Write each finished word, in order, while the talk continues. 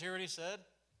Hear what he said?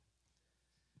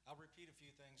 I'll repeat a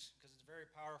few things because it's very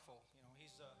powerful. You know,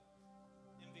 he's the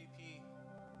MVP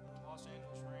of the Los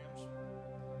Angeles Rams.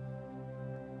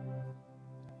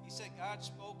 He said God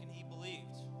spoke and he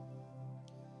believed.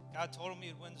 God told him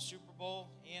he'd win the Super Bowl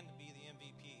and to be the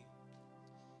MVP.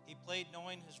 He played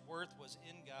knowing his worth was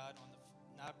in God,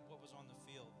 not what was on the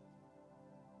field.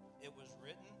 It was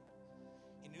written.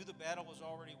 He knew the battle was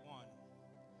already won,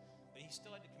 but he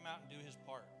still had to come out and do his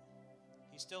part.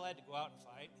 He still had to go out and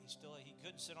fight. He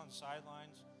couldn't sit on the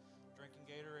sidelines drinking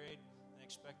Gatorade and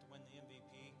expect to win the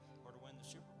MVP or to win the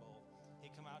Super Bowl.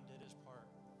 He come out and did his part.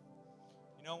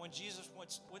 You know, when Jesus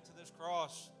went to this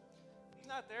cross, he's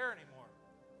not there anymore.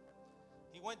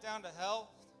 He went down to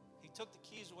hell. He took the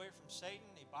keys away from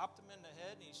Satan. He bopped him in the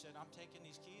head, and he said, I'm taking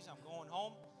these keys. I'm going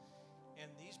home.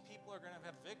 And these people are going to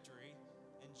have victory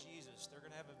in Jesus. They're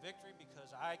going to have a victory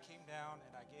because I came down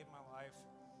and I gave my life.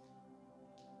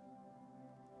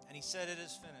 And he said, it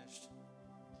is finished.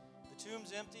 The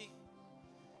tomb's empty.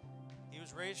 He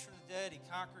was raised from the dead. He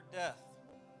conquered death.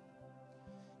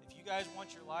 If you guys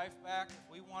want your life back, if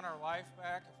we want our life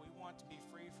back, if we want to be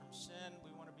free from sin,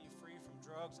 we want to be free from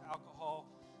drugs, alcohol,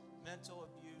 mental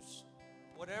abuse,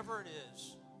 whatever it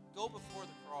is, go before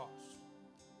the cross.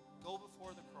 Go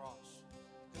before the cross.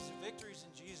 Because the victory's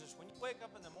in Jesus. When you wake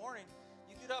up in the morning,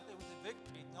 you get up with the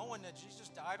victory, knowing that Jesus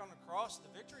died on the cross.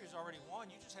 The victory is already won.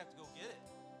 You just have to go get it.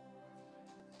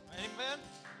 Amen?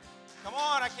 Come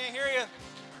on, I can't hear you.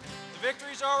 The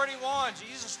victory's already won.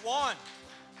 Jesus won.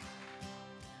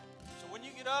 So when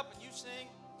you get up and you sing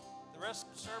the rest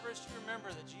of the service, you remember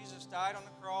that Jesus died on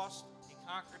the cross, he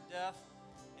conquered death,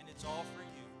 and it's all for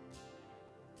you.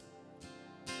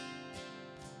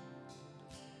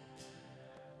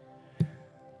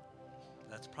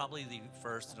 That's probably the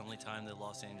first and only time the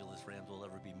Los Angeles Rams will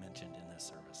ever be mentioned in this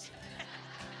service.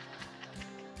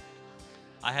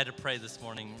 I had to pray this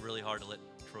morning really hard to let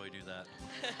Troy do that.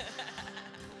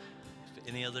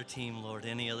 Any other team, Lord,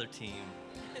 any other team.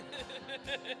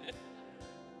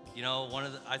 You know,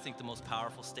 I think the most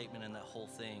powerful statement in that whole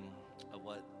thing of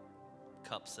what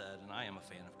Cup said, and I am a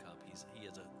fan of Cup.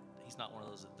 He's not one of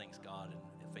those that thinks God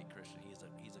and a fake Christian.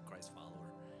 He's a Christ follower.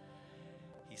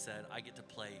 He said, I get to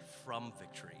play from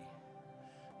victory,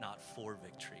 not for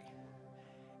victory.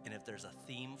 And if there's a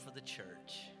theme for the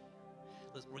church,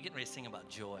 we're getting ready to sing about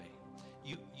joy.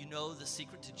 You know the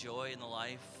secret to joy in the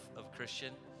life of a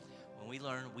Christian? When we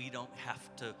learn we don't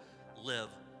have to live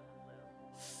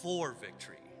for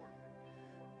victory.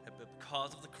 But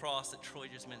because of the cross that Troy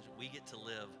just mentioned, we get to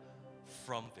live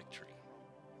from victory.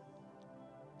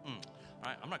 All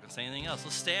right, I'm not going to say anything else.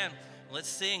 Let's stand. Let's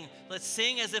sing. Let's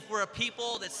sing as if we're a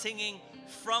people that's singing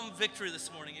from victory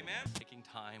this morning. Amen? Taking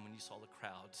time when you saw the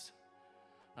crowds,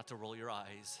 not to roll your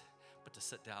eyes, but to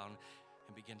sit down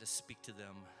and begin to speak to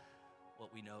them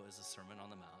what we know is the Sermon on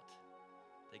the Mount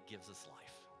that gives us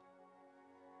life.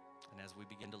 And as we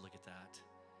begin to look at that,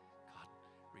 God,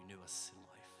 renew us in life.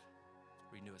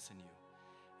 Renew us in you.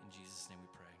 In Jesus' name we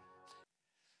pray.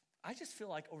 I just feel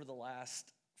like over the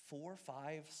last 4,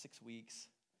 5, 6 weeks,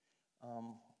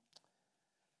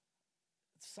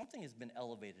 something has been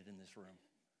elevated in this room.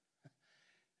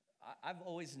 I've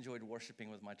always enjoyed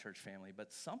worshiping with my church family,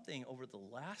 but something over the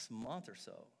last month or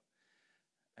so,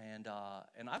 and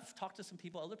I've talked to some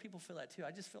people, other people feel that too.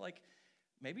 I just feel like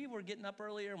maybe we're getting up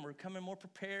earlier and we're coming more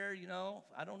prepared,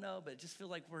 I don't know, but it just feels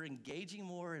like we're engaging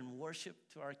more in worship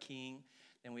to our King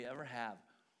than we ever have.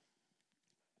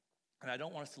 And I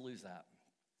don't want us to lose that.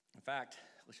 In fact,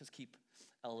 let's just keep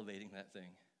elevating that thing,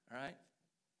 all right?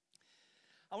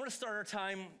 I want to start our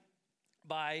time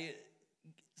by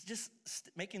just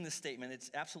making this statement.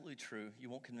 It's absolutely true. You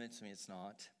won't convince me it's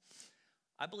not.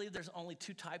 I believe there's only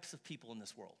 2 types of people in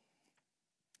this world.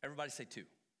 Everybody say 2.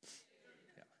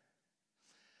 Yeah.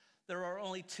 There are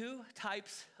only 2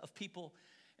 types of people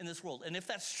in this world. And if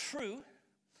that's true,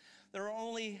 there are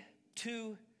only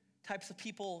 2 types of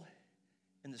people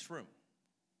in this room.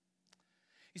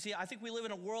 You see, I think we live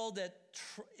in a world that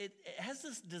it has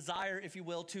this desire, if you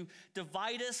will, to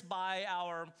divide us by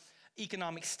our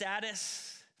economic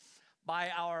status,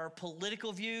 by our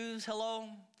political views,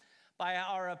 by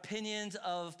our opinions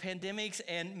of pandemics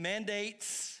and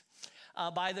mandates,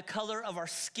 by the color of our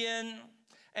skin,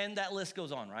 and that list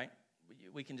goes on, right?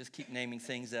 We can just keep naming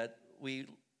things that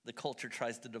the culture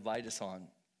tries to divide us on.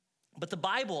 But the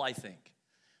Bible, I think,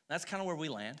 that's kind of where we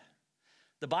land.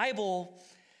 The Bible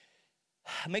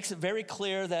makes it very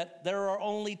clear that there are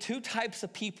only 2 types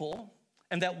of people,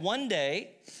 and that one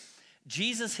day,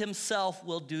 Jesus himself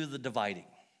will do the dividing.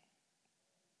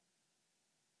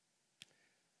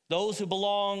 Those who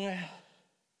belong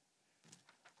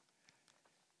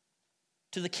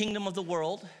to the kingdom of the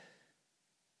world,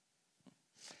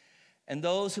 and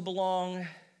those who belong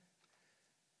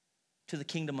to the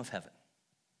kingdom of heaven.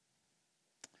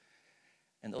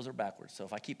 And those are backwards. So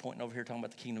if I keep pointing over here talking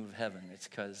about the kingdom of heaven, it's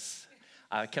because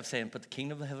I kept saying, put the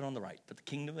kingdom of heaven on the right. Put the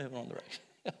kingdom of heaven on the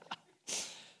right.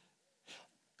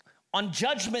 On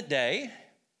Judgment Day,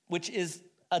 which is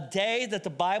a day that the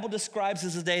Bible describes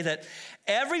as a day that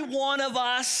every one of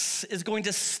us is going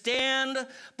to stand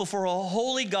before a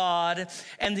holy God,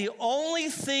 and the only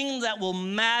thing that will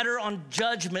matter on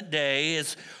Judgment Day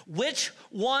is which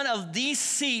one of these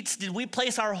seats did we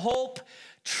place our hope,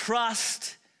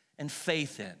 trust, and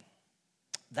faith in.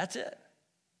 That's it.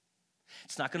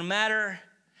 It's not going to matter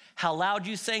how loud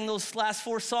you sang those last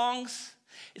 4 songs.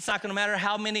 It's not going to matter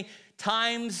how many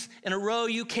times in a row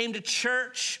you came to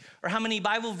church or how many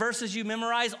Bible verses you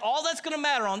memorized. All that's going to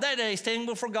matter on that day, standing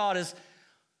before God, is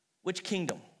which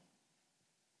kingdom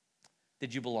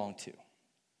did you belong to?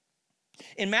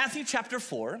 In Matthew chapter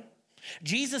 4,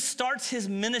 Jesus starts his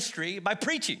ministry by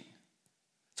preaching.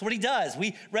 That's what he does.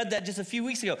 We read that just a few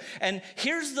weeks ago. And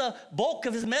here's the bulk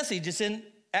of his message. It's in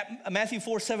Matthew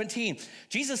 4:17.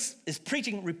 Jesus is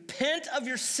preaching, repent of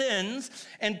your sins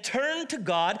and turn to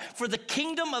God, for the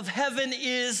kingdom of heaven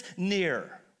is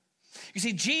near. You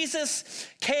see, Jesus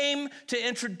came to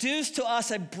introduce to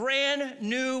us a brand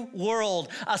new world,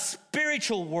 a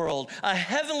spiritual world, a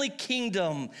heavenly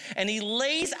kingdom, and he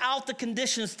lays out the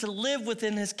conditions to live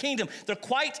within his kingdom. They're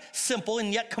quite simple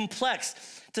and yet complex.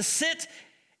 To sit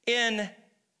in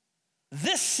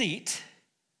this seat,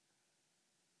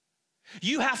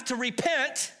 you have to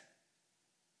repent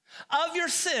of your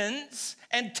sins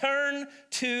and turn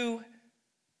to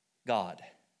God.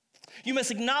 You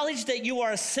must acknowledge that you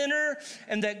are a sinner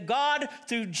and that God,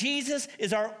 through Jesus,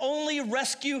 is our only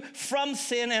rescue from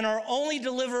sin and our only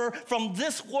deliverer from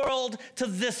this world to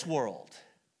this world.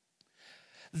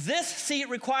 This seat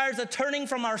requires a turning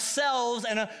from ourselves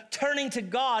and a turning to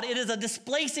God. It is a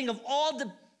displacing of all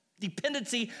the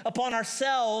dependency upon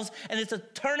ourselves, and it's a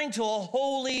turning to a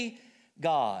holy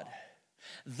God.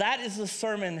 That is the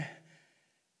sermon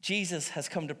Jesus has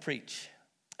come to preach.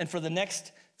 And for the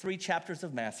next 3 chapters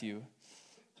of Matthew,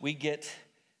 we get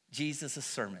Jesus'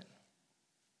 sermon.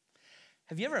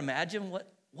 Have you ever imagined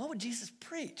what would Jesus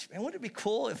preach? Man, wouldn't it be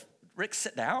cool if Rick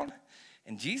sat down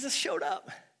and Jesus showed up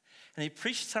and he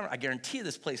preached something? I guarantee you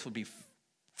this place would be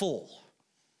full.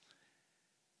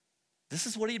 This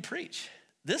is what he'd preach.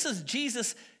 This is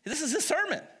Jesus, this is his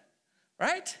sermon,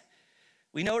 right?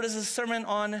 We know it as a sermon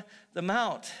on the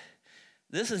Mount.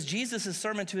 This is Jesus'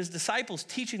 sermon to his disciples,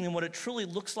 teaching them what it truly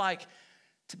looks like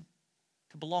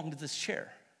to belong to this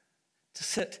chair, to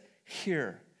sit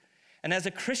here. And as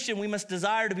a Christian, we must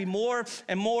desire to be more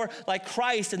and more like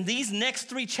Christ. And these next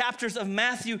 3 chapters of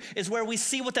Matthew is where we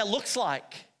see what that looks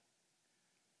like.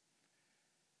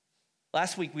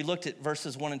 Last week, we looked at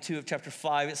verses 1 and 2 of chapter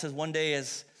 5. It says, one day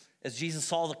as Jesus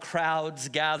saw the crowds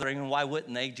gathering, and why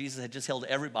wouldn't they? Jesus had just healed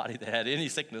everybody that had any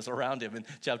sickness around him in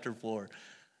chapter 4.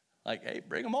 Like, hey,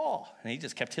 bring them all. And he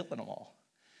just kept healing them all.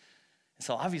 And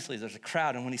so obviously there's a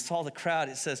crowd. And when he saw the crowd,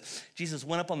 it says Jesus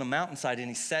went up on the mountainside and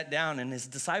he sat down and his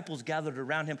disciples gathered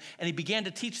around him and he began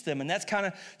to teach them. And that's kind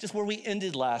of just where we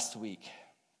ended last week.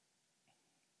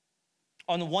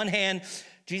 On the one hand,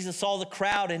 Jesus saw the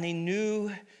crowd and he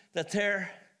knew that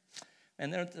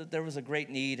there was a great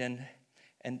need, and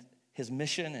his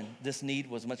mission and this need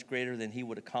was much greater than he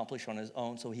would accomplish on his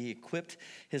own. So he equipped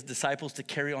his disciples to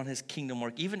carry on his kingdom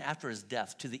work, even after his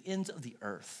death, to the ends of the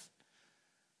earth.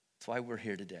 That's why we're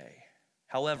here today.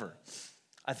 However,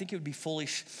 I think it would be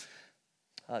foolish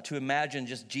to imagine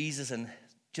just Jesus and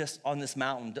just on this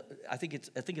mountain. I think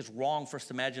it's wrong for us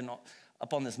to imagine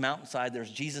up on this mountainside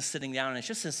there's Jesus sitting down and it's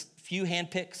just this few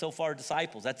handpicked so far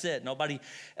disciples. That's it. Nobody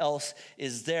else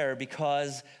is there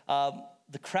because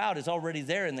the crowd is already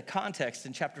there in the context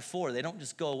in chapter 4. They don't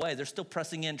just go away. They're still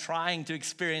pressing in, trying to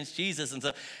experience Jesus. And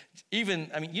so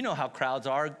you know how crowds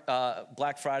are.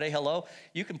 Black Friday, hello.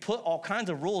 You can put all kinds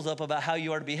of rules up about how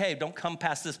you are to behave. Don't come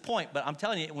past this point. But I'm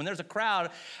telling you, when there's a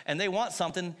crowd and they want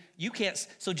something, you can't.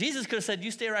 So Jesus could have said,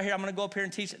 you stay right here. I'm going to go up here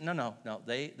and teach. No.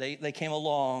 They came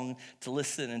along to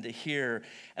listen and to hear.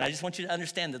 And I just want you to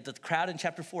understand that the crowd in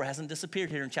chapter 4 hasn't disappeared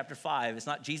here in chapter 5. It's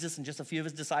not Jesus and just a few of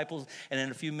his disciples. And in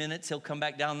a few minutes, he'll come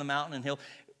back down the mountain and he'll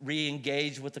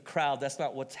re-engage with the crowd. That's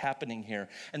not what's happening here.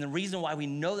 And the reason why we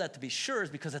know that to be sure is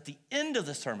because at the end of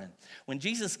the sermon, when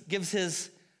Jesus gives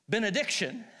his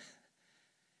benediction,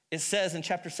 it says in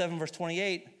chapter 7, verse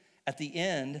 28, at the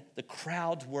end, the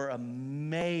crowds were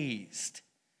amazed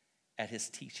at his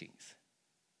teachings.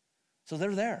 So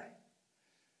they're there.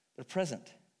 They're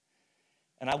present.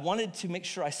 And I wanted to make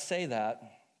sure I say that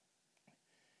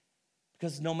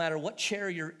Because no matter what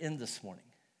chair you're in this morning,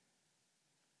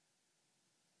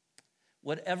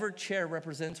 whatever chair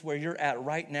represents where you're at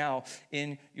right now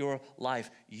in your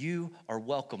life, you are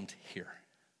welcomed here.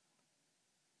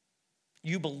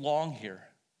 You belong here.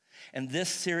 And this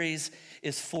series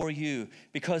is for you,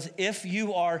 because if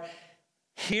you are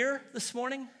here this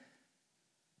morning,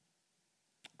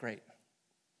 great.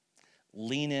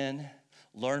 Lean in,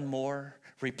 learn more,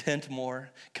 repent more,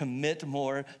 commit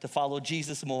more to follow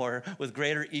Jesus more with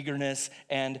greater eagerness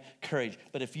and courage.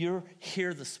 But if you're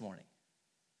here this morning,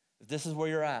 if this is where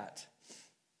you're at,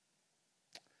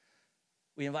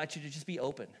 we invite you to just be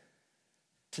open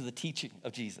to the teaching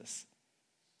of Jesus.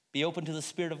 Be open to the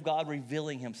Spirit of God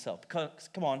revealing himself.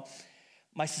 Come on.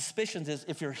 My suspicion is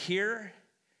if you're here,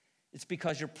 it's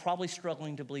because you're probably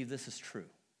struggling to believe this is true.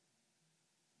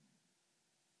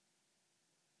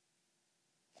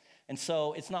 And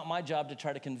so it's not my job to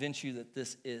try to convince you that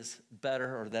this is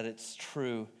better or that it's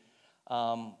true.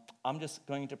 I'm just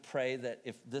going to pray that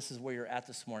if this is where you're at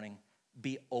this morning,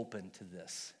 be open to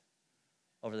this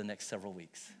over the next several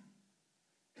weeks.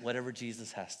 Whatever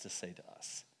Jesus has to say to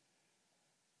us.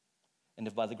 And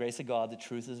if by the grace of God the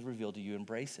truth is revealed to you,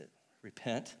 embrace it.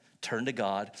 Repent, turn to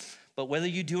God. But whether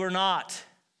you do or not,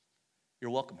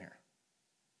 you're welcome here.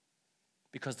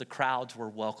 Because the crowds were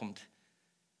welcomed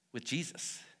with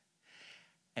Jesus.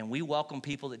 And we welcome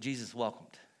people that Jesus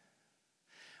welcomed.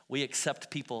 We accept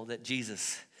people that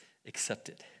Jesus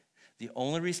accepted. The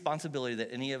only responsibility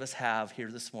that any of us have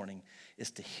here this morning is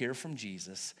to hear from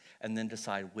Jesus and then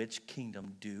decide which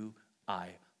kingdom do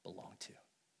I belong to.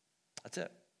 That's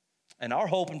it. And our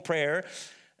hope and prayer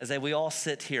is that we all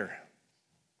sit here,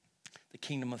 the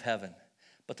kingdom of heaven.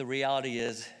 But the reality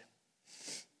is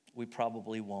we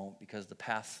probably won't, because the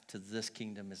path to this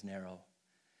kingdom is narrow.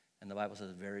 And the Bible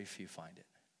says very few find it.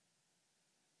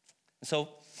 So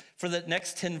for the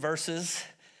next 10 verses,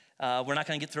 we're not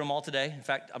going to get through them all today. In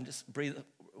fact,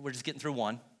 we're just getting through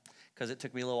one because it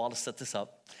took me a little while to set this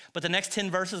up. But the next 10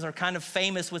 verses are kind of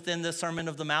famous within the Sermon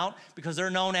of the Mount because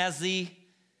they're known as the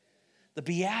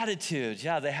Beatitudes.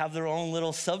 Yeah, they have their own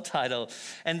little subtitle.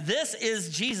 And this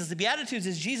is Jesus. The Beatitudes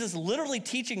is Jesus literally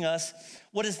teaching us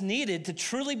what is needed to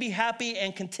truly be happy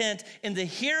and content in the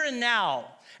here and now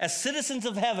as citizens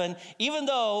of heaven, even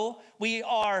though we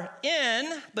are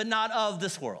in, but not of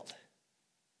this world,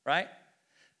 right?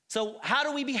 So how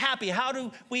do we be happy? How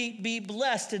do we be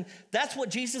blessed? And that's what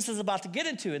Jesus is about to get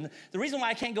into. And the reason why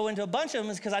I can't go into a bunch of them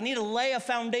is because I need to lay a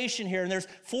foundation here. And there's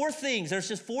 4 things. There's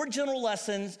just 4 general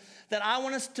lessons that I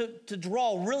want us to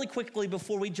draw really quickly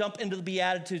before we jump into the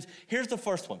Beatitudes. Here's the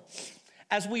first one.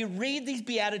 As we read these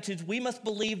Beatitudes, we must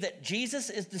believe that Jesus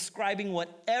is describing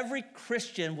what every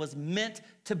Christian was meant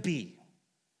to be.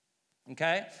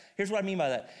 Okay? Here's what I mean by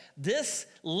that. This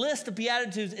list of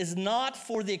Beatitudes is not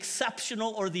for the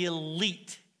exceptional or the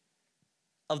elite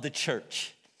of the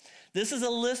church. This is a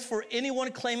list for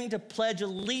anyone claiming to pledge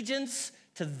allegiance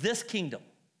to this kingdom.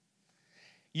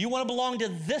 You want to belong to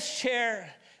this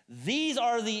chair, these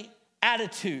are the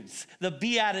attitudes, the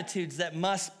Beatitudes that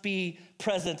must be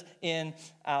present in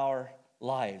our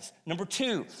lives. Number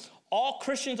 2, all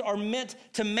Christians are meant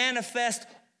to manifest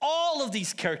all of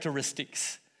these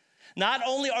characteristics. Not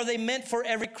only are they meant for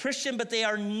every Christian, but they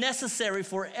are necessary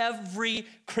for every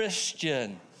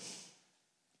Christian.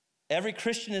 Every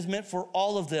Christian is meant for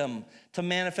all of them, to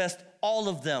manifest all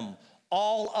of them,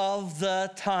 all of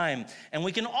the time. And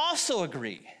we can also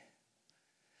agree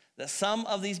that some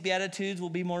of these Beatitudes will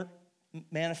be more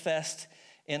manifest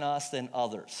in us than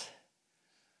others.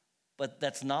 But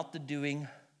that's not the doing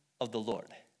of the Lord.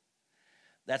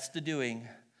 That's the doing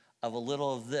of a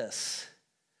little of this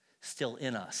still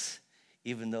in us,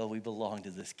 even though we belong to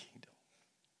this kingdom.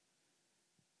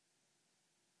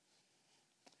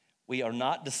 We are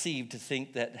not deceived to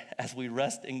think that as we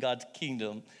rest in God's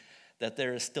kingdom, that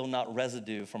there is still not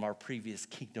residue from our previous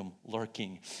kingdom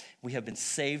lurking. We have been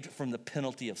saved from the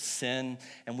penalty of sin,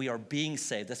 and we are being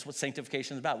saved. That's what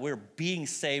sanctification is about. We're being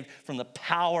saved from the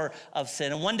power of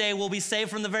sin. And one day we'll be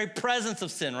saved from the very presence of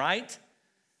sin, right?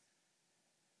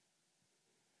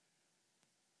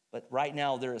 But right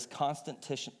now there is constant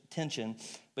tension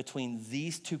between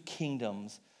these 2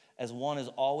 kingdoms, as one is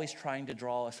always trying to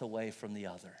draw us away from the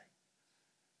other.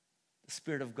 The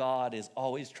Spirit of God is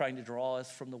always trying to draw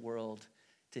us from the world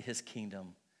to his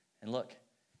kingdom. And look,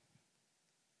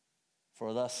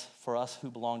 for us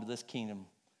who belong to this kingdom,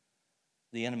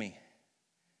 the enemy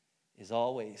is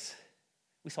always,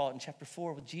 we saw it in chapter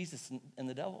 4 with Jesus and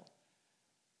the devil.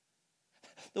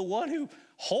 The one who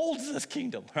holds this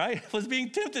kingdom, right, was being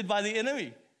tempted by the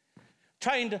enemy,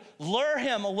 trying to lure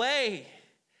him away.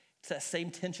 It's that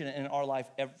same tension in our life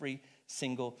every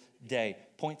single day.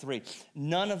 Point 3,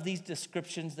 none of these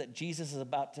descriptions that Jesus is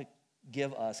about to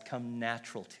give us come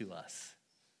natural to us.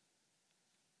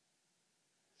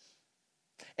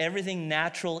 Everything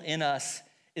natural in us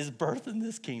is birthed in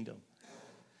this kingdom.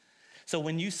 So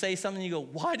when you say something, you go,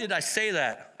 why did I say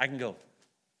that? I can go,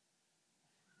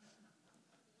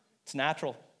 it's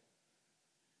natural.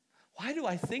 Why do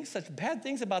I think such bad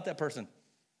things about that person?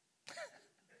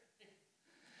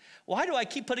 Why do I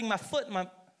keep putting my foot in my...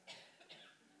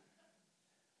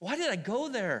 Why did I go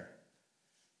there?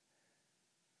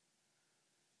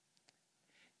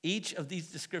 Each of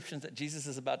these descriptions that Jesus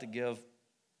is about to give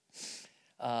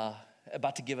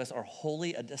us are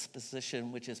wholly a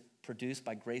disposition which is produced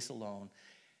by grace alone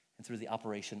and through the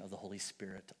operation of the Holy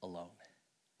Spirit alone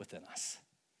within us.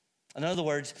 In other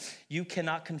words, you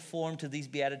cannot conform to these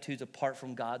Beatitudes apart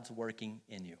from God's working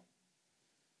in you.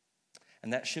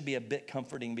 And that should be a bit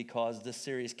comforting because this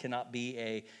series cannot be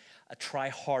a try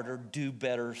harder, do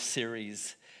better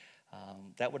series.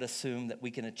 That would assume that we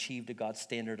can achieve to God's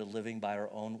standard of living by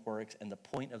our own works. And the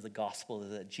point of the gospel is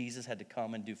that Jesus had to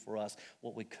come and do for us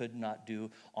what we could not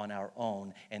do on our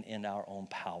own and in our own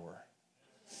power.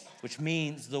 Which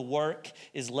means the work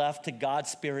is left to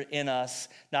God's Spirit in us,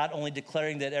 not only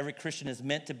declaring that every Christian is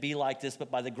meant to be like this,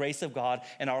 but by the grace of God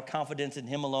and our confidence in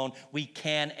Him alone, we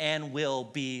can and will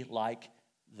be like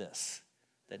this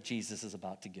that Jesus is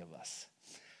about to give us.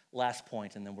 Last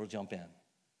point, and then we'll jump in.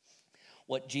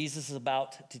 What Jesus is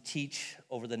about to teach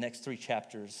over the next 3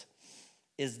 chapters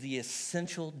is the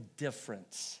essential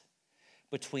difference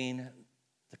between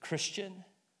the Christian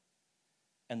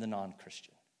and the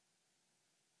non-Christian.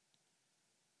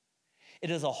 It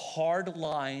is a hard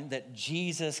line that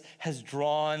Jesus has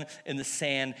drawn in the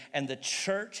sand, and the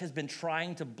church has been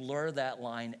trying to blur that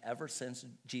line ever since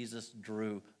Jesus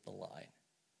drew the line.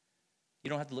 You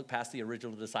don't have to look past the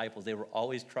original disciples. They were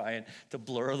always trying to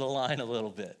blur the line a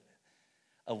little bit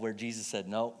of where Jesus said,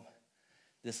 no,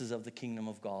 this is of the kingdom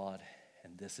of God,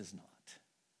 and this is not.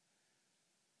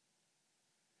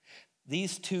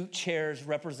 These 2 chairs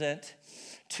represent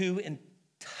 2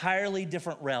 entirely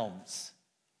different realms.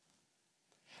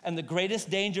 And the greatest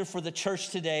danger for the church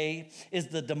today is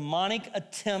the demonic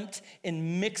attempt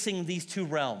in mixing these 2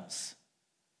 realms.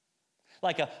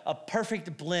 Like a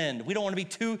perfect blend. We don't want to be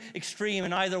too extreme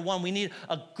in either one. We need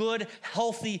a good,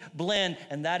 healthy blend,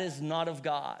 and that is not of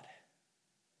God.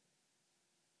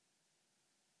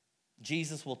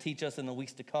 Jesus will teach us in the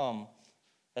weeks to come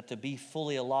that to be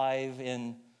fully alive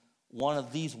in one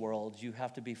of these worlds, you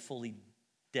have to be fully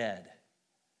dead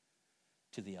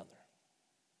to the other.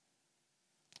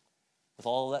 With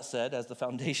all of that said, as the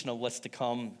foundation of what's to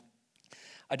come,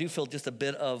 I do feel just a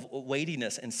bit of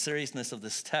weightiness and seriousness of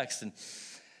this text. And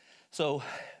so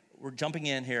we're jumping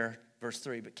in here, verse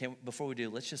 3, but before we do,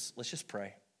 let's just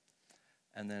pray.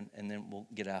 And then we'll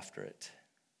get after it.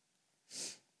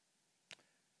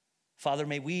 Father,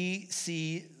 may we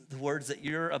see the words that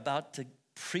you're about to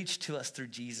preach to us through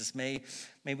Jesus. May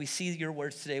we see your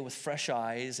words today with fresh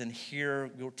eyes and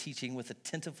hear your teaching with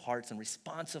attentive hearts and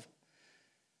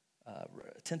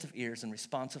attentive ears and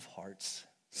responsive hearts.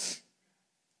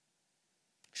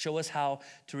 Show us how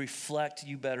to reflect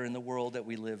you better in the world that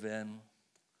we live in.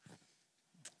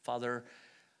 Father,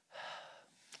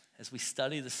 as we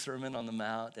study the Sermon on the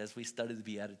Mount, as we study the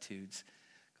Beatitudes,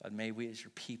 God, may we as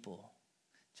your people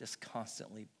just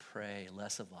constantly pray,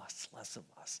 less of us, less of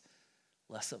us,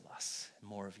 less of us, and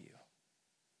more of you.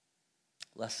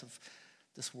 Less of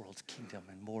this world's kingdom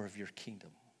and more of your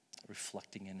kingdom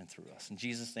reflecting in and through us. In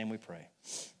Jesus' name we pray.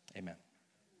 Amen.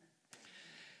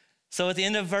 So at the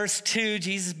end of verse 2,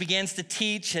 Jesus begins to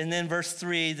teach, and then verse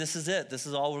 3, this is it. This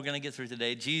is all we're going to get through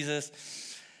today.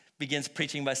 Jesus begins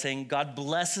preaching by saying, God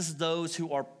blesses those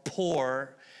who are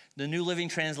poor. The New Living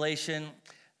Translation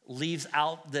leaves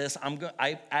out this.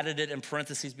 I added it in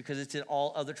parentheses because it's in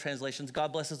all other translations.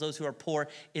 God blesses those who are poor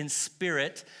in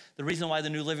spirit. The reason why the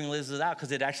New Living leaves it out,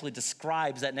 because it actually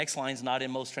describes, that next line is not in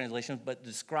most translations, but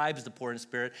describes the poor in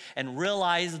spirit and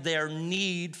realize their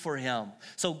need for him.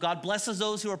 So God blesses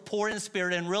those who are poor in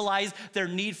spirit and realize their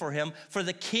need for him, for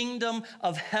the kingdom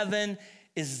of heaven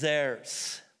is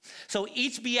theirs. So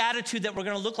each beatitude that we're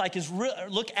going to look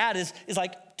at is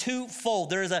like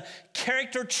twofold. There is a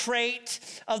character trait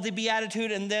of the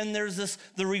beatitude, and then there's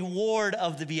the reward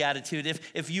of the beatitude.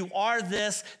 If you are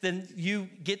this, then you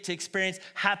get to experience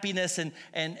happiness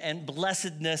and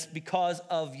blessedness because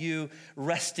of you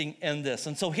resting in this.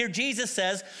 And so here Jesus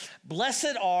says,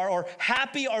 blessed are, or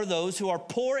happy are those who are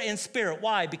poor in spirit.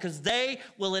 Why? Because they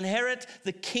will inherit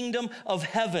the kingdom of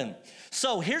heaven.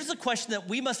 So here's the question that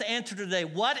we must answer today.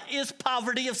 What is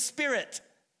poverty of spirit?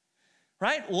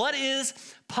 right? What is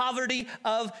poverty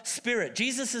of spirit?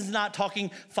 Jesus is not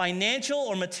talking financial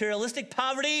or materialistic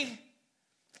poverty.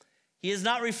 He is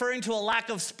not referring to a lack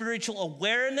of spiritual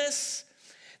awareness.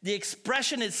 The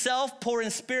expression itself, poor in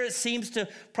spirit, seems to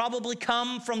probably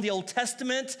come from the Old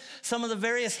Testament. Some of the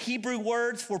various Hebrew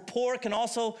words for poor can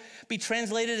also be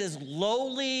translated as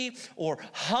lowly or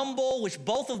humble, which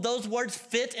both of those words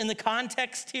fit in the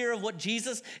context here of what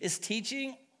Jesus is teaching.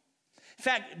 In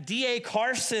fact, D.A.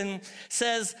 Carson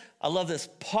says, I love this,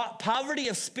 poverty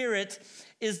of spirit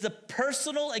is the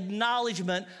personal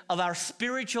acknowledgement of our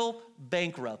spiritual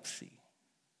bankruptcy.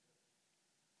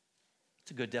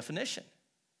 It's a good definition.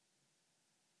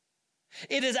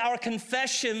 It is our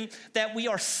confession that we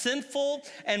are sinful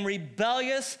and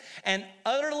rebellious and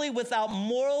utterly without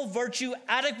moral virtue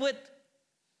adequate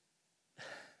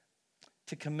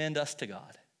to commend us to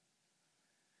God.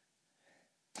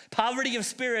 Poverty of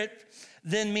spirit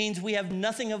then means we have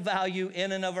nothing of value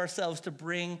in and of ourselves to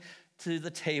bring to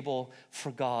the table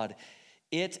for God.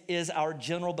 It is our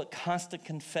general but constant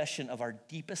confession of our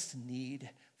deepest need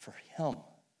for Him.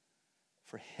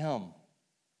 For Him.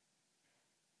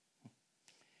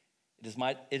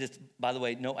 It is, by the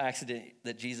way, no accident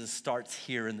that Jesus starts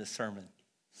here in this sermon,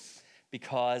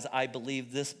 because I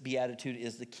believe this beatitude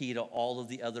is the key to all of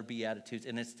the other beatitudes,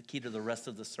 and it's the key to the rest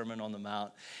of the Sermon on the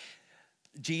Mount.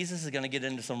 Jesus is going to get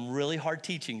into some really hard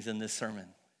teachings in this sermon,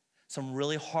 some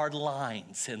really hard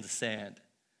lines in the sand.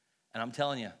 And I'm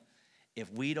telling you,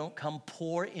 if we don't come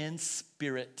poor in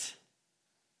spirit,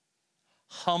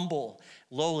 humble,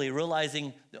 lowly,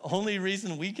 realizing the only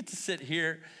reason we get to sit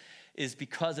here is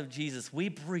because of Jesus, we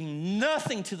bring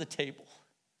nothing to the table,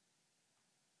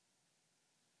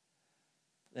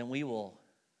 then we will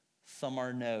thumb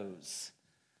our nose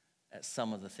at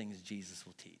some of the things Jesus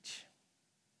will teach.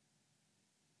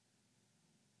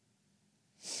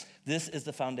 This is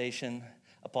the foundation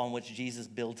upon which Jesus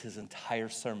builds his entire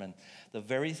sermon. The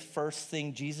very first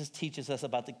thing Jesus teaches us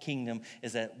about the kingdom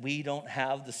is that we don't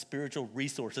have the spiritual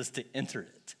resources to enter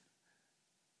it.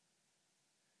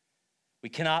 We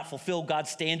cannot fulfill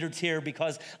God's standards here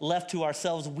because left to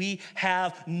ourselves, we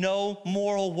have no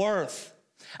moral worth.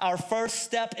 Our first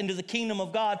step into the kingdom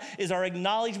of God is our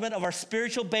acknowledgement of our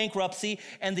spiritual bankruptcy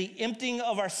and the emptying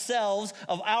of ourselves,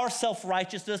 of our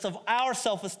self-righteousness, of our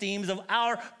self-esteem, of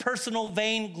our personal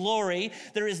vain glory.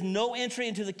 There is no entry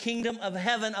into the kingdom of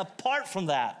heaven apart from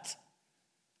that.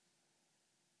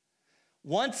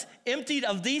 Once emptied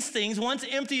of these things, once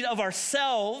emptied of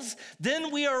ourselves,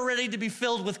 then we are ready to be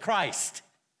filled with Christ.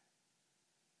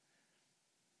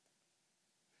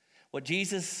 What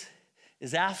Jesus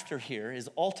is after here is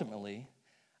ultimately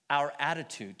our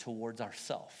attitude towards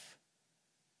ourselves.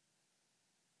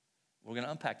 We're going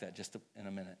to unpack that just in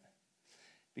a minute.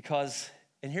 Because,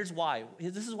 and here's why.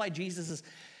 This is why Jesus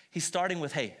he's starting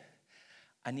with, hey,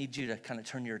 I need you to kind of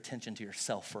turn your attention to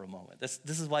yourself for a moment. This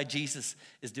is why Jesus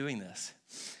is doing this.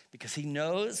 Because he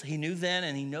knew then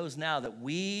and he knows now that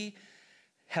we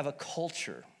have a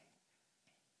culture,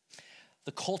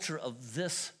 the culture of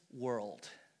this world.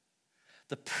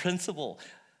 The principle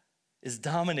is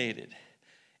dominated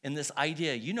in this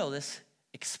idea, you know this,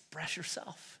 express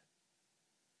yourself.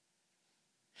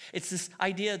 It's this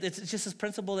idea, it's just this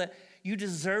principle that you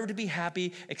deserve to be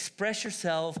happy, express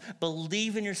yourself,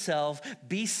 believe in yourself,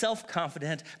 be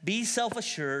self-confident, be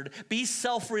self-assured, be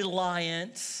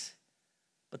self-reliant.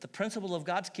 But the principle of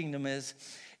God's kingdom is,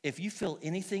 if you feel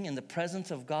anything in the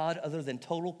presence of God other than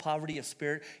total poverty of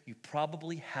spirit, you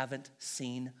probably haven't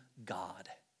seen God.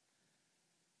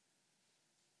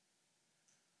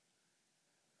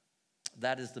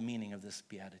 That is the meaning of this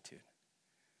beatitude.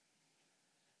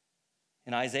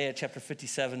 In Isaiah chapter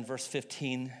 57, verse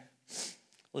 15,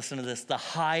 listen to this. The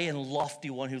high and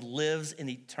lofty one who lives in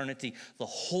eternity, the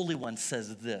Holy One,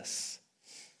 says this: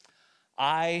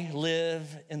 I live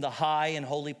in the high and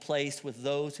holy place with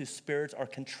those whose spirits are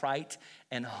contrite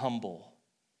and humble.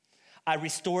 I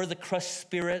restore the crushed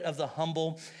spirit of the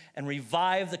humble and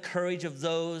revive the courage of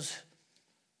those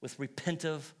with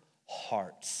repentive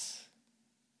hearts.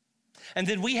 And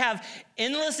then we have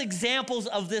endless examples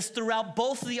of this throughout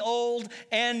both the Old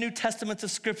and New Testaments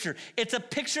of Scripture. It's a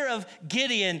picture of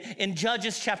Gideon in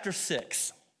Judges chapter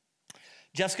 6.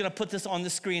 Jeff's going to put this on the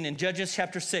screen in Judges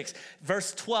chapter 6.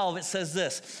 Verse 12, it says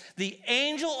this: The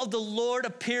angel of the Lord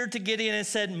appeared to Gideon and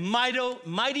said,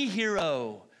 Mighty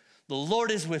hero, the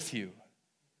Lord is with you.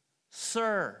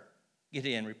 Sir,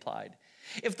 Gideon replied,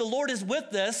 if the Lord is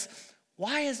with us,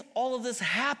 why has all of this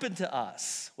happened to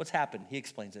us? What's happened? He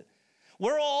explains it.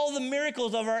 Where are all the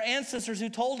miracles of our ancestors who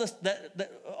told us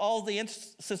that all the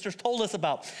ancestors told us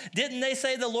about? Didn't they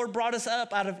say the Lord brought us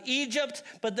up out of Egypt,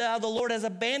 but now the Lord has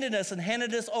abandoned us and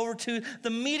handed us over to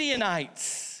the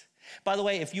Midianites? By the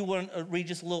way, if you want to read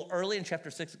just a little early in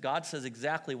chapter 6, God says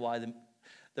exactly why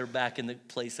they're back in the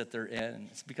place that they're in.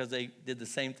 It's because they did the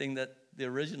same thing that the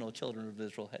original children of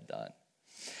Israel had done.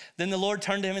 Then the Lord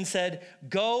turned to him and said,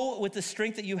 go with the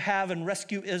strength that you have and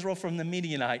rescue Israel from the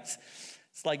Midianites.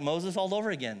 It's like Moses all over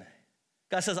again.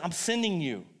 God says, I'm sending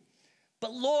you.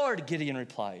 But Lord, Gideon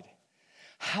replied,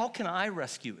 how can I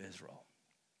rescue Israel?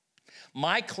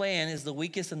 My clan is the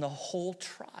weakest in the whole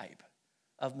tribe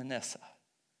of Manasseh,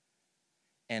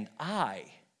 and I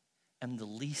am the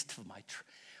least of my tribe.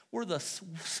 We're the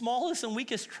smallest and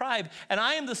weakest tribe, and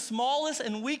I am the smallest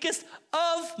and weakest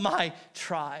of my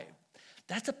tribe.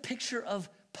 That's a picture of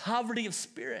poverty of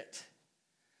spirit.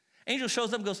 Angel shows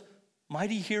up and goes,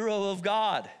 mighty hero of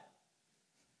God.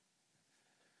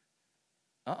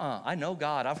 I know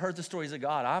God. I've heard the stories of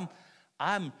God.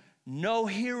 I'm no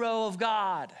hero of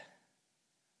God.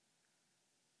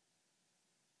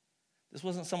 This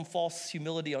wasn't some false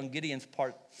humility on Gideon's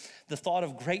part. The thought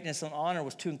of greatness and honor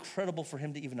was too incredible for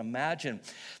him to even imagine.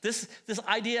 This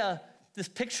idea, this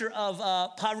picture of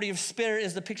poverty of spirit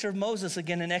is the picture of Moses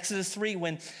again in Exodus 3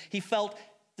 when he felt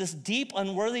this deep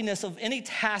unworthiness of any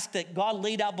task that God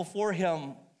laid out before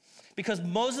him because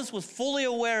Moses was fully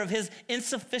aware of his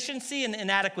insufficiency and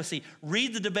inadequacy.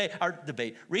 Read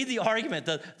read the argument,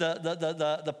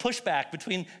 the pushback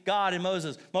between God and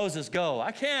Moses. Moses, go.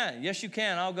 I can't. Yes, you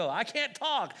can. I'll go. I can't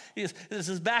talk. This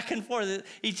is back and forth.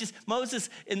 Moses,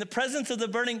 in the presence of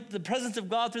the presence of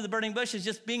God through the burning bush, is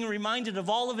just being reminded of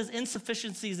all of his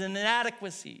insufficiencies and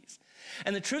inadequacies.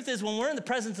 And the truth is, when we're in the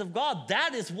presence of God,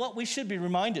 that is what we should be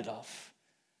reminded of.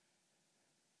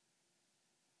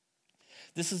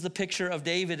 This is the picture of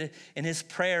David in his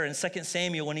prayer in 2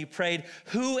 Samuel when he prayed,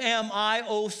 who am I,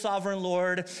 O sovereign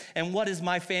Lord, and what is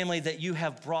my family that you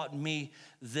have brought me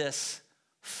this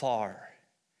far?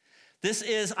 This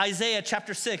is Isaiah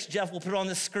chapter 6. Jeff will put it on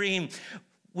the screen.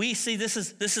 We see this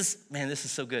is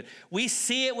so good. We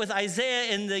see it with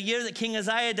Isaiah in the year that King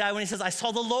Uzziah died when he says, I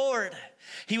saw the Lord.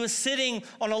 He was sitting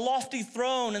on a lofty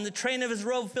throne, and the train of his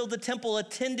robe filled the temple.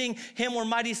 Attending him were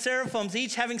mighty seraphims,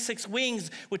 each having 6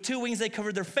 wings. With 2 wings they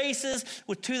covered their faces.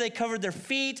 With 2 they covered their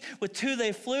feet. With 2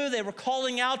 they flew. They were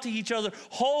calling out to each other,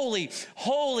 holy,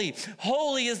 holy,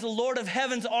 holy is the Lord of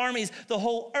heaven's armies. The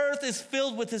whole earth is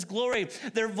filled with his glory.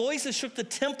 Their voices shook the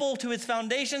temple to its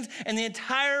foundations, and the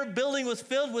entire building was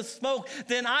filled with smoke.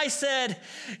 Then I said,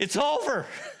 it's over.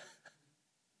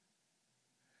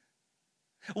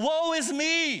 Woe is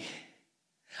me.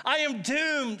 I am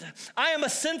doomed. I am a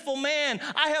sinful man.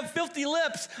 I have filthy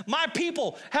lips. My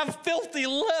people have filthy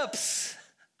lips.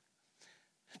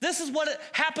 This is what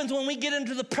happens when we get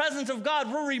into the presence of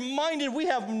God. We're reminded we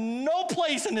have no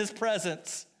place in his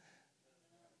presence.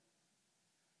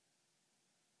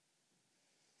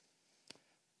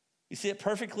 You see it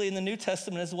perfectly in the New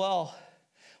Testament as well.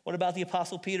 What about the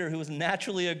Apostle Peter, who was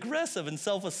naturally aggressive and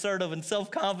self-assertive and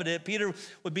self-confident? Peter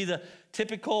would be the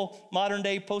typical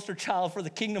modern-day poster child for the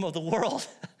kingdom of the world.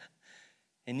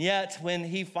 And yet, when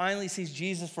he finally sees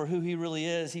Jesus for who he really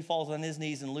is, he falls on his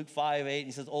knees in Luke 5:8, and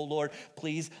he says, oh, Lord,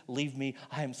 please leave me.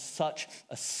 I am such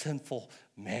a sinful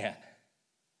man.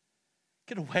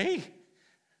 Get away.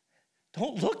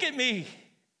 Don't look at me.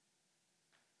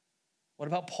 What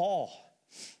about Paul?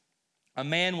 A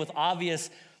man with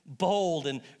obvious bold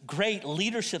and great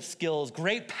leadership skills,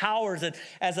 great powers, and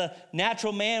as a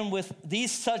natural man with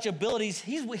these such abilities,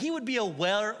 he would be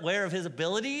aware of his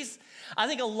abilities. I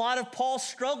think a lot of Paul's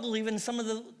struggle, even some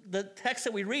of the text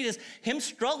that we read, is him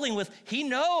struggling with, he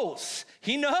knows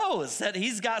that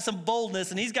he's got some boldness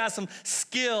and he's got some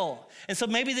skill. And so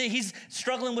maybe that he's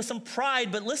struggling with some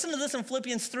pride, but listen to this in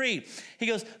Philippians 3. He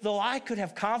goes, though I could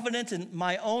have confidence in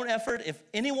my own effort, if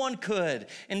anyone could,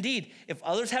 indeed, if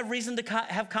others have reason to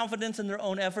have confidence in their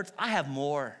own efforts, I have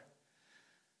more.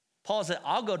 Paul said,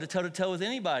 I'll go toe-to-toe with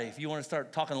anybody. If you want to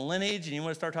start talking lineage and you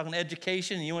want to start talking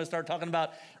education and you want to start talking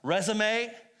about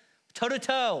resume,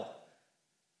 toe-to-toe.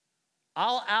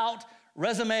 I'll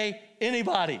out-resume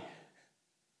anybody.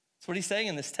 That's what he's saying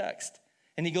in this text.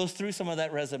 And he goes through some of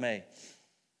that resume.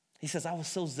 He says, I was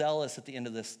so zealous at the end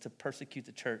of this to persecute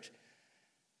the church.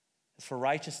 As for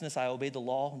righteousness, I obeyed the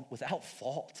law without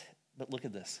fault. But look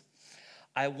at this.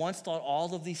 I once thought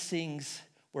all of these things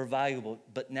were valuable,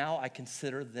 but now I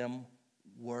consider them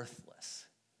worthless.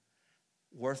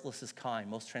 Worthless is kind.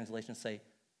 Most translations say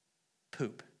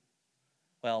poop.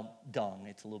 Well, dung.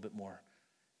 It's a little bit more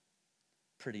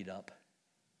prettied up.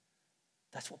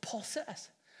 That's what Paul says.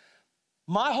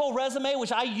 My whole resume,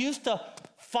 which I used to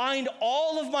find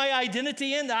all of my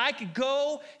identity in, that I could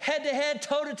go head to head,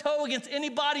 toe to toe against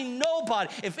anybody,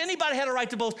 nobody. If anybody had a right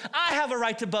to boast, I have a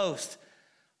right to boast.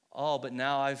 Oh, but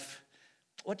now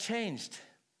what changed?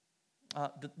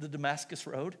 The Damascus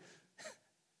Road.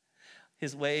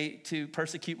 His way to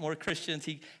persecute more Christians.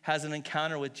 He has an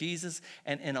encounter with Jesus,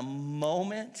 and in a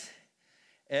moment,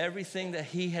 everything that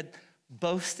he had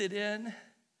boasted in,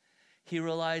 he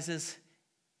realizes,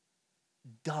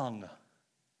 dung.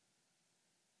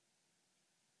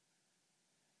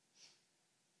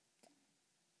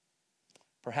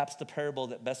 Perhaps the parable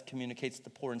that best communicates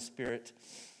the poor in spirit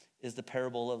is the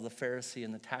parable of the Pharisee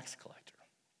and the tax collector.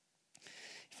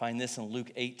 You find this in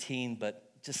Luke 18, but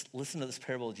just listen to this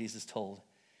parable Jesus told.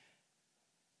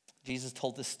 Jesus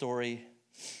told this story,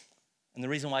 and the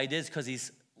reason why he did is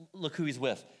because look who he's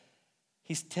with.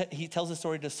 He tells the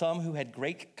story to some who had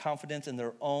great confidence in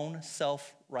their own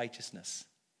self-righteousness,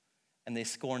 and they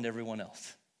scorned everyone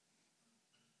else.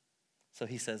 So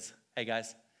he says, hey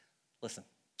guys, listen,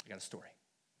 I got a story.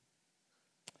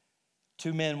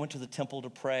 2 men went to the temple to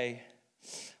pray.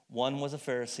 One was a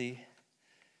Pharisee,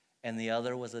 and the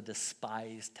other was a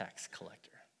despised tax collector.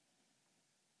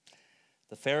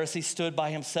 The Pharisee stood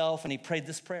by himself, and he prayed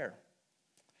this prayer.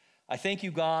 I thank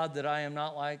you, God, that I am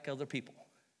not like other people.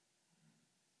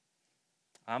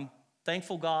 I'm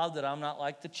thankful, God, that I'm not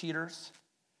like the cheaters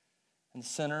and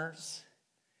sinners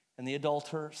and the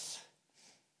adulterers.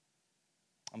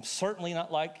 I'm certainly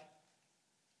not like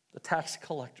the tax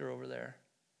collector over there.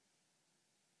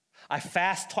 I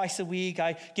fast twice a week.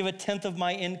 I give 1/10 of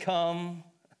my income.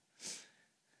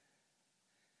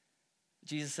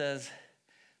 Jesus says,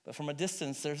 but from a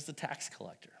distance, there's the tax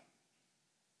collector.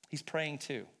 He's praying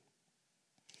too.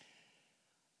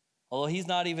 Although he's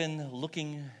not even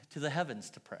looking to the heavens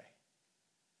to pray.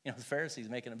 You know, the Pharisee's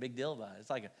making a big deal about it. It's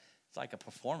like a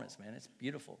performance, man. It's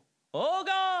beautiful. Oh,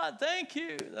 God, thank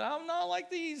you that I'm not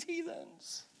like these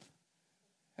heathens.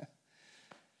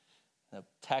 The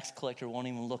tax collector won't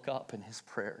even look up in his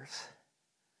prayers.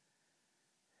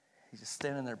 He's just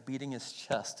standing there beating his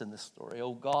chest in this story.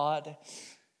 Oh, God,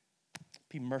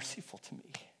 be merciful to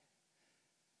me,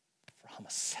 for I'm a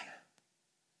sinner.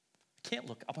 I can't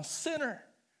look. I'm a sinner.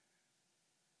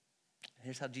 And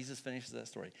here's how Jesus finishes that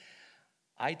story.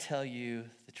 I tell you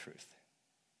the truth.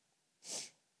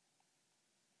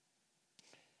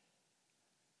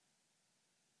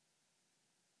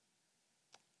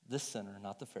 This sinner,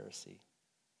 not the Pharisee,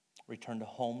 returned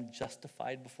home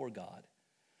justified before God.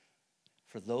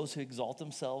 For those who exalt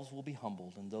themselves will be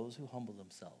humbled, and those who humble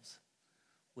themselves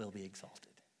will be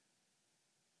exalted.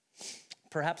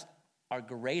 Perhaps our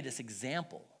greatest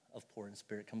example of poor in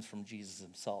spirit comes from Jesus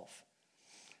himself.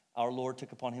 Our Lord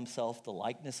took upon himself the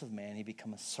likeness of man. He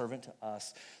became a servant to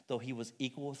us. Though he was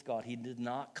equal with God, he did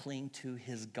not cling to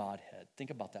his Godhead. Think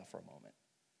about that for a moment.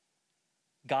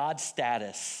 God's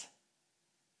status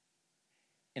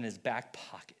in his back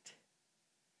pocket.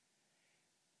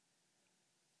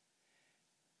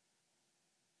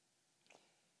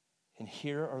 And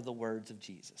here are the words of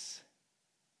Jesus.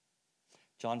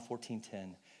 John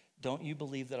 14:10. Don't you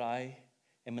believe that I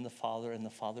am in the Father and the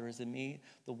Father is in me?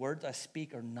 The words I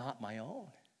speak are not my own.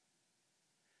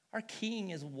 Our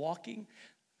King is walking.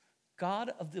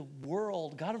 God of the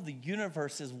world, God of the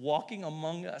universe is walking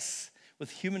among us with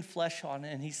human flesh on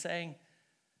it. And he's saying,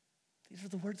 these are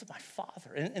the words of my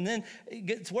Father. And then it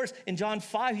gets worse. In John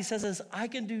 5, he says this, I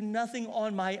can do nothing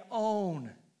on my own.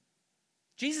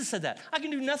 Jesus said that. I can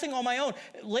do nothing on my own.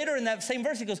 Later in that same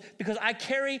verse, he goes, because I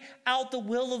carry out the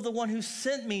will of the one who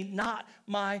sent me, not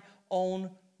my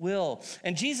own will.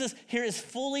 And Jesus here is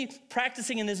fully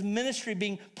practicing in his ministry,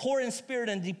 being poor in spirit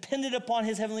and dependent upon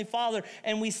his heavenly Father.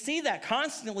 And we see that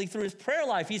constantly through his prayer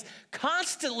life. He's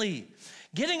constantly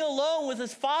getting alone with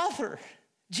his Father,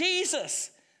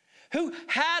 Jesus, who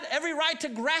had every right to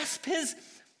grasp his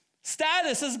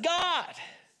status as God,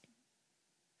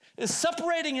 is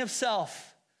separating himself,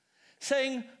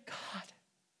 saying,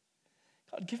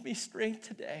 God, give me strength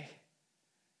today.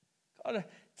 God,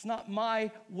 it's not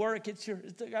my work,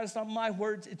 God, it's not my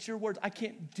words, it's your words. I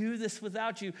can't do this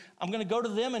without you. I'm going to go to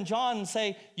them and John and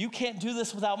say, you can't do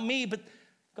this without me, but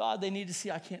God, they need to see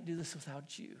I can't do this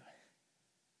without you.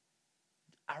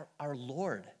 Our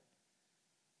Lord.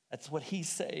 That's what he's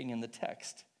saying in the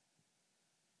text.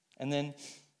 And then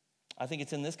I think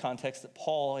it's in this context that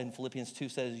Paul in Philippians 2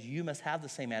 says, you must have the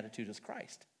same attitude as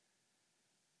Christ.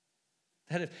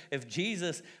 That if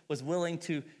Jesus was willing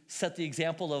to set the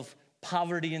example of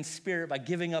poverty in spirit by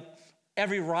giving up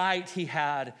every right he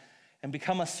had and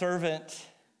become a servant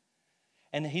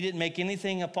and he didn't make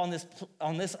anything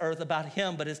on this earth about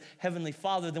him but his heavenly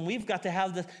Father, then we've got to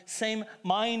have the same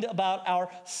mind about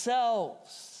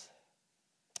ourselves.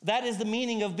 That is the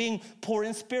meaning of being poor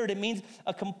in spirit. It means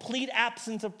a complete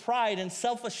absence of pride and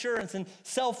self-assurance and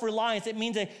self-reliance. It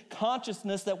means a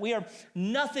consciousness that we are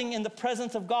nothing in the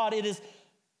presence of God. It is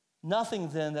nothing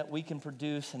then that we can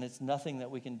produce, and it's nothing that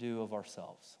we can do of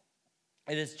ourselves.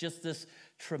 It is just this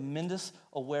tremendous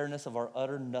awareness of our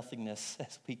utter nothingness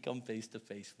as we come face to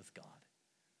face with God.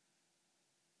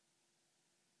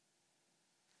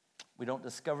 We don't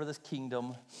discover this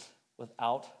kingdom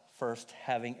without first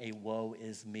having a woe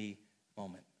is me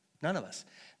moment. None of us.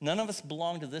 None of us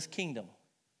belong to this kingdom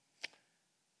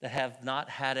that have not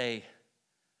had a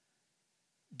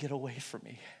get away from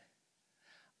me.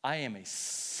 I am a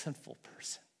sinful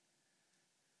person.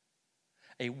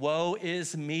 A woe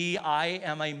is me, I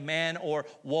am a man or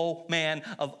woe man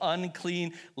of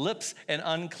unclean lips and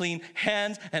unclean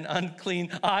hands and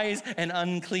unclean eyes and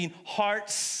unclean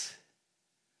hearts.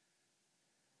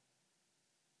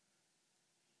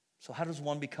 So how does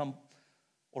one become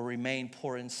or remain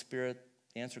poor in spirit?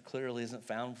 The answer clearly isn't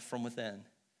found from within.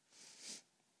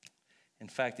 In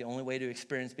fact, the only way to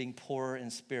experience being poor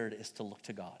in spirit is to look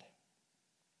to God.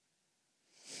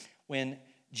 When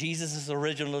Jesus'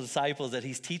 original disciples that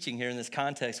he's teaching here in this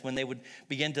context, when they would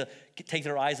begin to take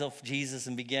their eyes off Jesus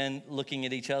and begin looking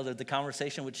at each other, the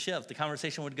conversation would shift. The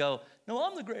conversation would go, no,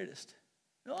 I'm the greatest.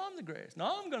 No, I'm the greatest. No,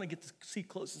 I'm going to get the seat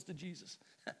closest to Jesus.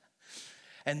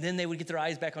 And then they would get their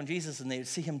eyes back on Jesus, and they would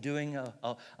see him doing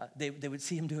they would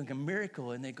see him doing a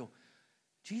miracle, and they go,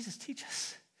 Jesus, teach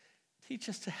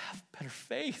us to have better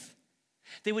faith.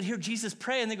 They would hear Jesus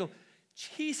pray, and they go,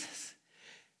 Jesus,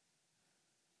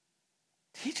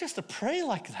 teach us to pray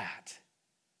like that.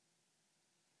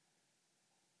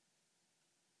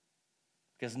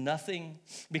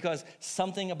 Because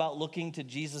something about looking to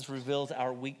Jesus reveals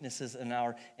our weaknesses and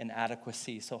our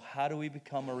inadequacy. So how do we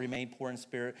become or remain poor in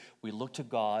spirit? We look to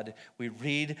God. We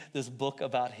read this book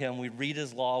about him. We read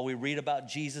his law. We read about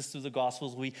Jesus through the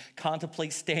Gospels. We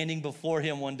contemplate standing before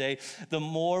him one day. The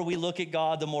more we look at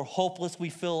God, the more hopeless we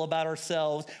feel about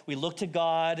ourselves. We look to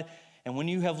God, and when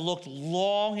you have looked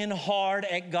long and hard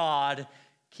at God,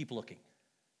 keep looking.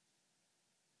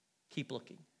 Keep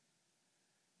looking.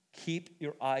 Keep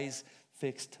your eyes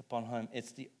fixed upon him.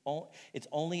 It's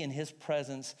only in his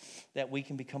presence that we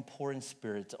can become poor in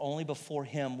spirit. It's only before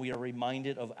him we are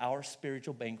reminded of our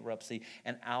spiritual bankruptcy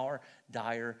and our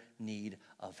dire need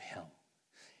of him.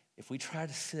 If we try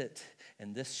to sit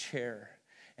in this chair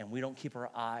and we don't keep our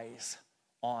eyes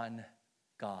on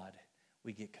God,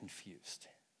 we get confused.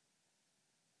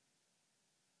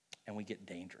 And we get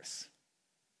dangerous.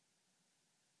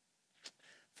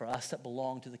 For us that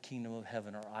belong to the kingdom of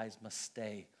heaven, our eyes must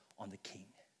stay on the King.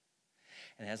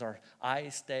 And as our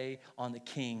eyes stay on the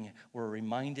King, we're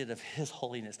reminded of his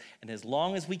holiness. And as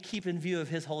long as we keep in view of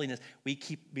his holiness, we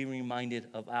keep being reminded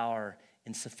of our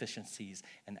insufficiencies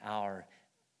and our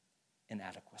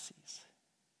inadequacies.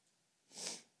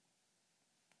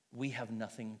 We have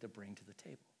nothing to bring to the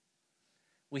table.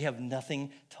 We have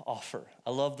nothing to offer.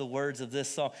 I love the words of this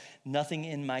song. Nothing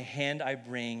in my hand I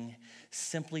bring,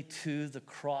 simply to the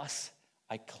cross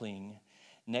I cling.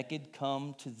 Naked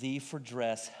come to thee for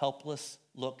dress, helpless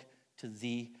look to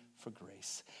thee for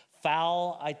grace.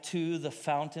 Foul I to the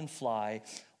fountain fly,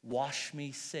 wash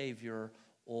me, Savior,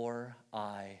 or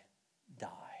I die.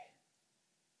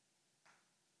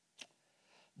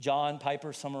 John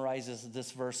Piper summarizes this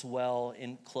verse well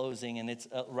in closing, and it's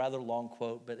a rather long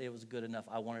quote, but it was good enough.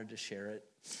 I wanted to share it.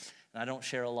 And I don't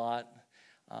share a lot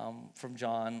from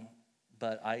John,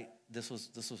 but this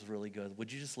was really good.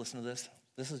 Would you just listen to this?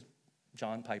 This is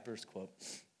John Piper's quote.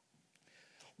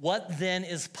 What then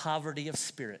is poverty of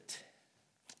spirit?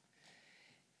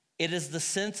 It is the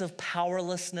sense of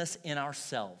powerlessness in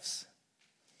ourselves.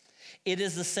 It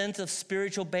is the sense of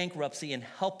spiritual bankruptcy and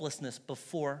helplessness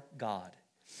before God.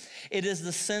 It is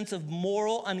the sense of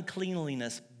moral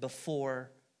uncleanliness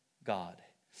before God.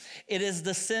 It is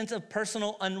the sense of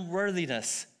personal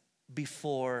unworthiness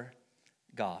before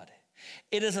God.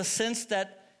 It is a sense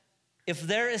that if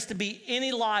there is to be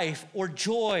any life or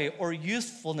joy or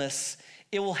usefulness,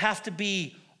 it will have to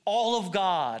be all of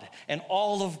God and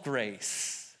all of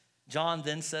grace. John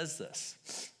then says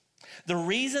this. The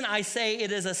reason I say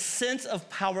it is a sense of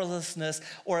powerlessness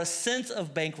or a sense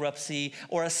of bankruptcy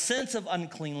or a sense of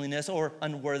uncleanliness or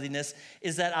unworthiness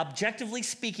is that objectively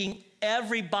speaking,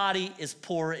 everybody is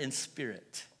poor in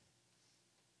spirit.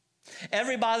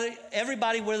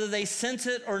 Everybody, whether they sense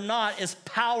it or not, is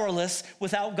powerless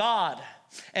without God.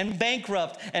 and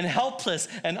bankrupt and helpless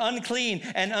and unclean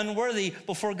and unworthy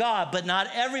before God, but not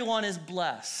everyone is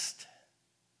blessed.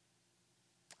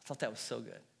 I thought that was so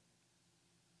good.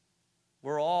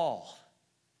 We're all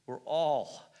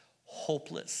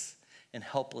hopeless and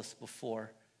helpless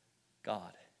before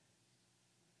God.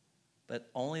 But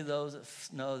only those that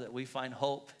know that we find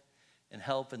hope and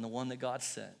help in the one that God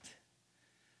sent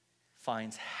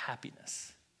finds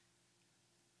happiness.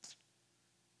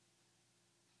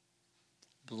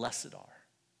 Blessed are,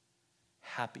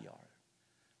 happy are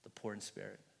the poor in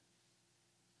spirit,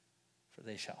 for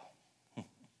they shall. Let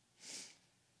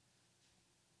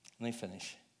me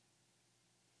finish.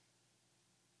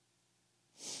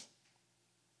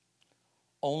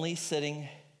 Only sitting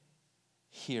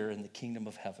here in the kingdom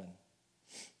of heaven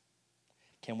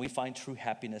can we find true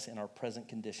happiness in our present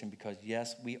condition, because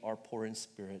yes, we are poor in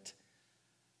spirit,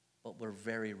 but we're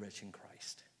very rich in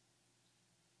Christ.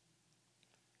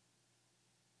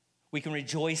 We can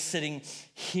rejoice sitting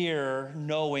here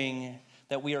knowing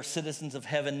that we are citizens of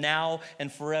heaven now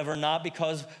and forever, not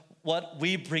because what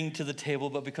we bring to the table,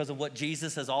 but because of what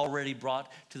Jesus has already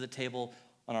brought to the table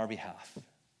on our behalf.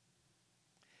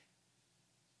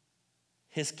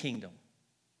 His kingdom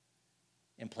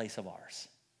in place of ours.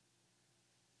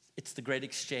 It's the great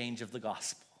exchange of the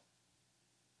gospel.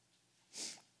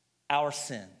 Our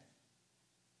sin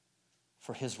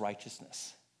for his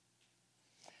righteousness.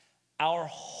 Our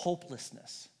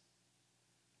hopelessness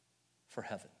for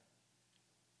heaven.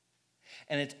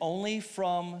 And it's only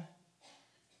from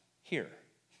here,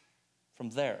 from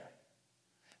there,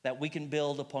 that we can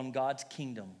build upon God's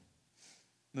kingdom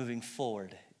moving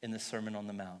forward in the Sermon on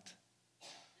the Mount.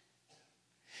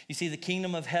 You see, the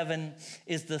kingdom of heaven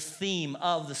is the theme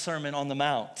of the Sermon on the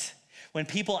Mount. When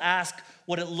people ask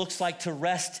what it looks like to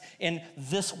rest in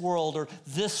this world or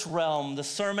this realm, the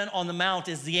Sermon on the Mount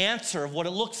is the answer of what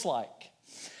it looks like.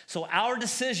 So our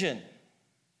decision,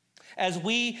 as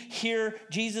we hear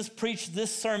Jesus preach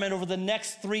this sermon over the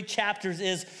next 3 chapters,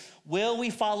 is will we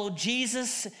follow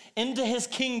Jesus into his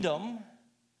kingdom,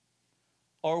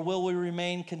 or will we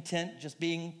remain content just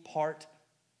being part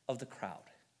of the crowd?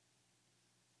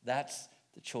 That's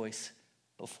the choice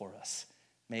before us.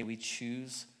 May we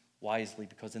choose wisely,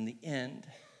 because in the end,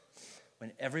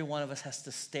 when every one of us has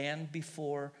to stand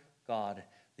before God,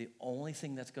 the only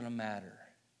thing that's going to matter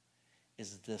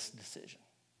is this decision.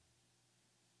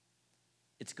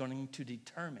 It's going to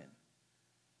determine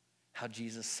how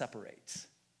Jesus separates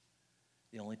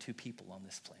the only 2 people on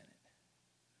this planet,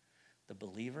 the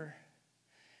believer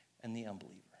and the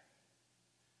unbeliever.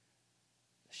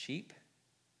 The sheep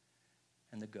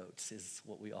and the goats is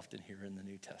what we often hear in the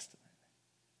New Testament.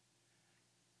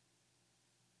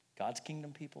 God's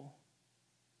kingdom people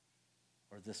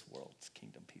or this world's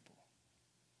kingdom people.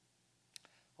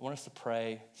 I want us to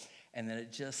pray, and then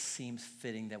it just seems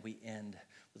fitting that we end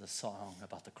with a song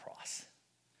about the cross,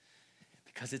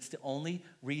 because it's the only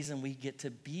reason we get to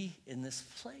be in this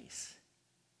place.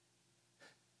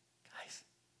 Guys,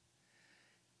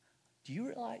 do you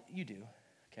realize, you do,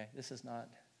 okay, this is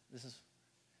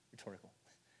rhetorical.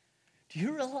 Do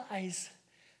you realize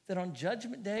that on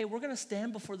Judgment Day, we're going to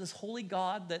stand before this holy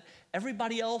God that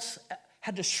everybody else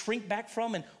had to shrink back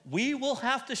from, and we will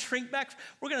have to shrink back.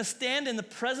 We're going to stand in the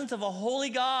presence of a holy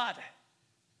God.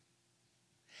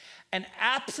 And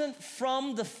absent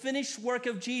from the finished work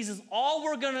of Jesus, all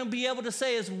we're going to be able to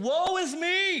say is, woe is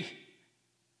me.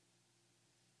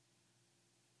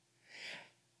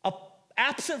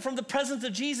 Absent from the presence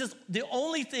of Jesus, the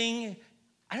only thing,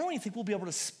 I don't even think we'll be able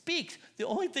to speak. The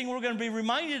only thing we're going to be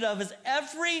reminded of is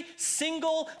every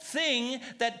single thing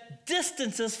that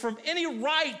distances from any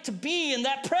right to be in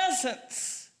that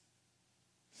presence.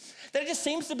 That just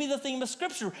seems to be the theme of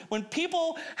Scripture. When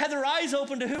people had their eyes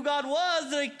open to who God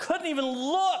was, they couldn't even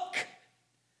look.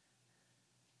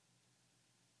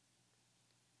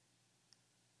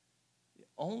 The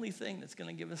only thing that's going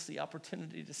to give us the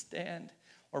opportunity to stand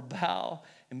or bow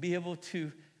and be able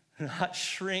to not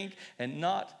shrink and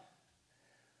not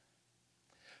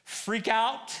freak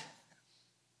out,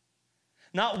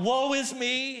 not woe is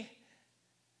me,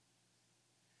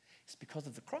 it's because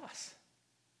of the cross.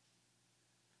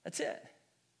 That's it.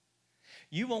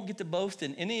 You won't get to boast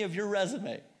in any of your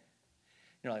resume.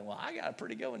 You're like, well, I got a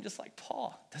pretty good one just like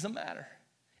Paul. Doesn't matter.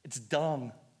 It's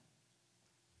dung.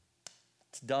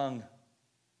 It's dung.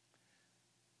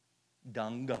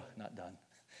 Dung, not done.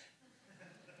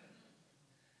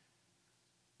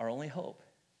 Our only hope,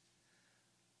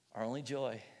 our only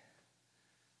joy,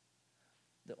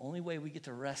 the only way we get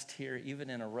to rest here,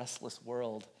 even in a restless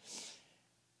world,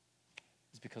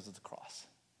 is because of the cross.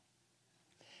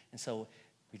 And so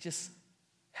we just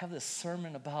have this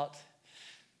sermon about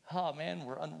oh man,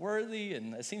 we're unworthy.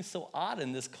 And it seems so odd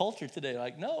in this culture today.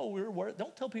 Like, no,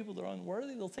 don't tell people they're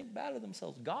unworthy. They'll think bad of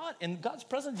themselves. God, in God's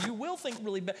presence, you will think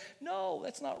really bad. No,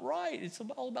 that's not right. It's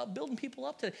all about building people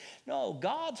up today. No,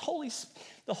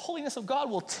 the holiness of God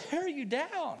will tear you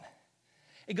down.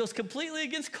 It goes completely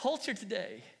against culture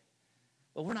today.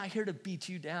 But we're not here to beat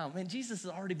you down. Man, Jesus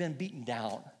has already been beaten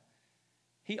down.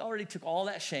 He already took all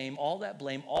that shame, all that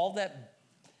blame, all that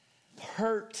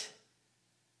hurt.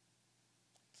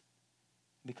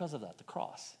 Because of that, the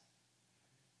cross.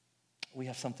 We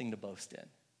have something to boast in.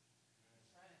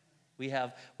 We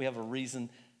have a reason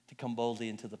to come boldly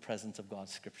into the presence of God,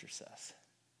 Scripture says.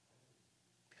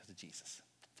 Because of Jesus.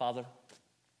 Father,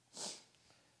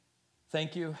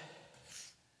 thank you.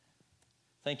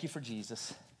 Thank you for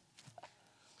Jesus.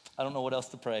 I don't know what else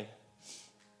to pray.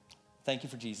 Thank you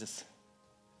for Jesus.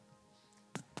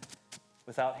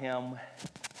 Without him,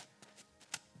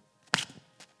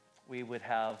 we would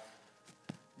have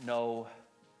no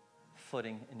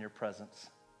footing in your presence.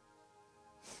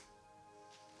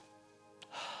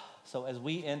 So as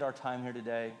we end our time here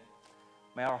today,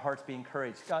 may our hearts be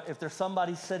encouraged. God, if there's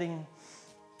somebody sitting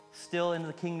still in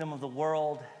the kingdom of the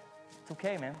world, it's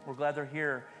okay, man. We're glad they're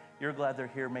here. You're glad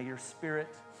they're here. May your Spirit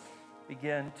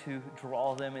begin to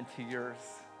draw them into yours.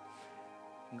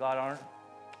 And God,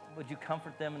 would you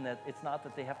comfort them in that it's not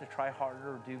that they have to try harder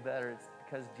or do better. It's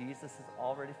because Jesus has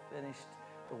already finished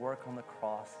the work on the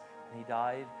cross, and he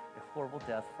died a horrible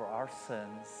death for our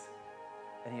sins,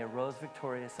 and he arose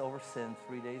victorious over sin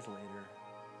 3 days later,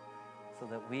 so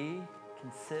that we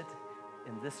can sit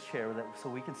in this chair, so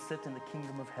we can sit in the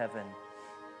kingdom of heaven,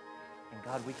 and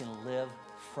God, we can live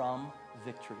from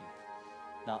victory,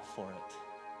 not for it.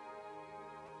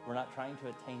 We're not trying to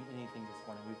attain anything this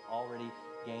morning. We've already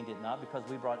gained it, not because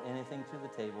we brought anything to the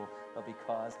table, but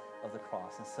because of the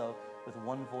cross. And so with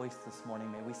one voice this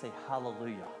morning, may we say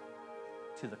hallelujah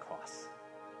to the cross.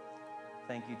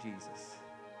 Thank you, Jesus.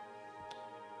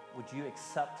 Would you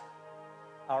accept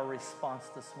our response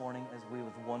this morning as we,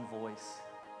 with one voice,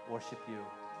 worship you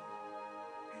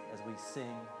as we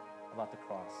sing about the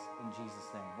cross? In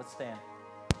Jesus' name. Let's stand.